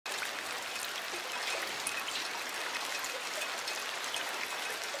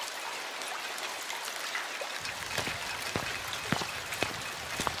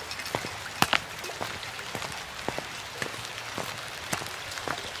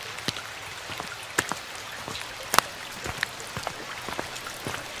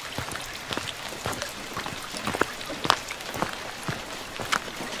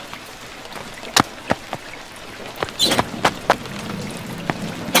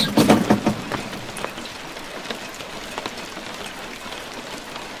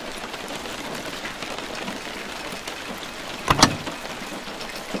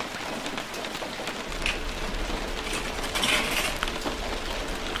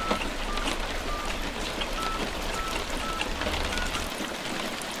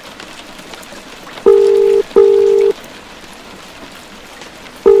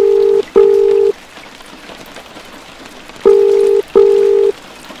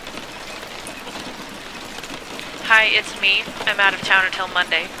Hi, it's me. I'm out of town until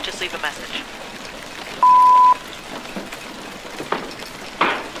Monday. Just leave a message.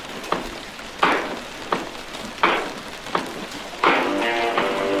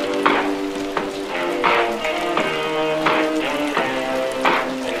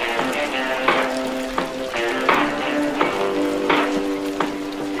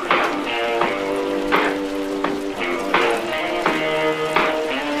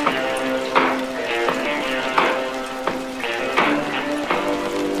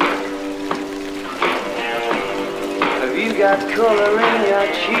 Got color in your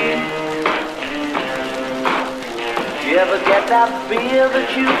cheek. You ever get that feel that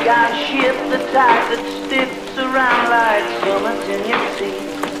you got shit, the type that sticks around like summits in your teeth?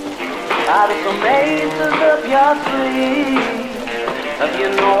 Out of some aces up your sleeve, have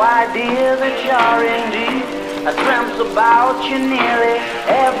you no idea that you're in deep? I dreamt about you nearly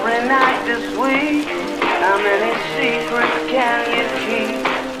every night this week. How many secrets can you keep?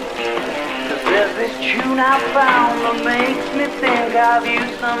 There's this tune I found that makes me think of you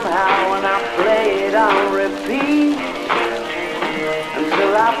somehow, and I play it on repeat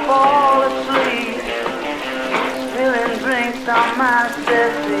until I fall asleep, spilling drinks on my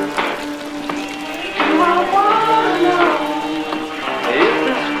settee. Do I wanna know if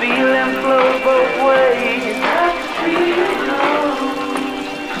this feeling flows both ways? That feeling flows.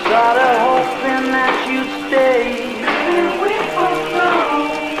 Sorta hoping that you'd stay. We both know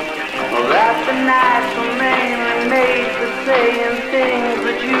that the nights were mainly made for saying things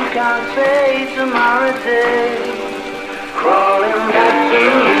that you can't say tomorrow day. Crawling back to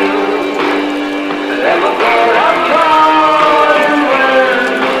you, never thought I'd call and run.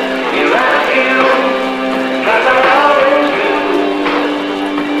 You and you, as I always do.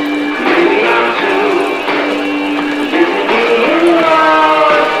 Maybe I'm too busy being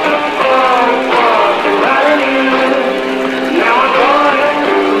lost to fall for running you. Now I'm going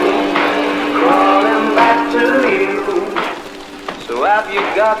through, crawling back to you. So have you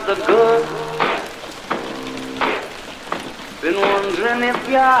got the goods? Been wondering if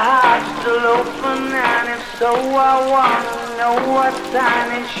your heart's still open, and if so, I wanna know what time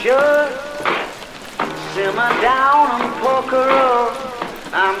it should. Simmer down and poker up.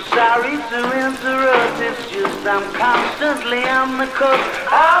 I'm sorry to interrupt, it's just I'm constantly on the cook.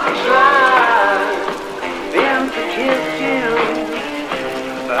 I've tried been to kiss you,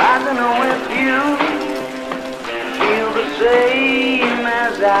 but I don't know if you feel the same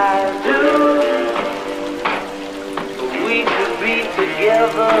as I do. But we could be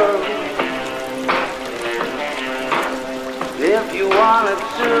together if you wanted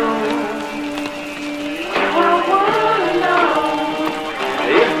to. I wanna know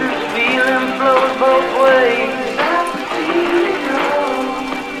if this feeling flows both ways.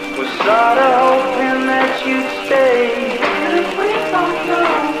 We're sorta hoping that you'd stay. If we both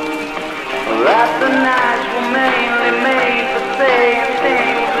know that the nights were mainly made for saying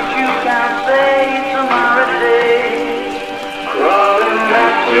things that you can't say tomorrow day. Crawling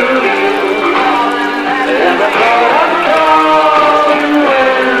back to you, never thought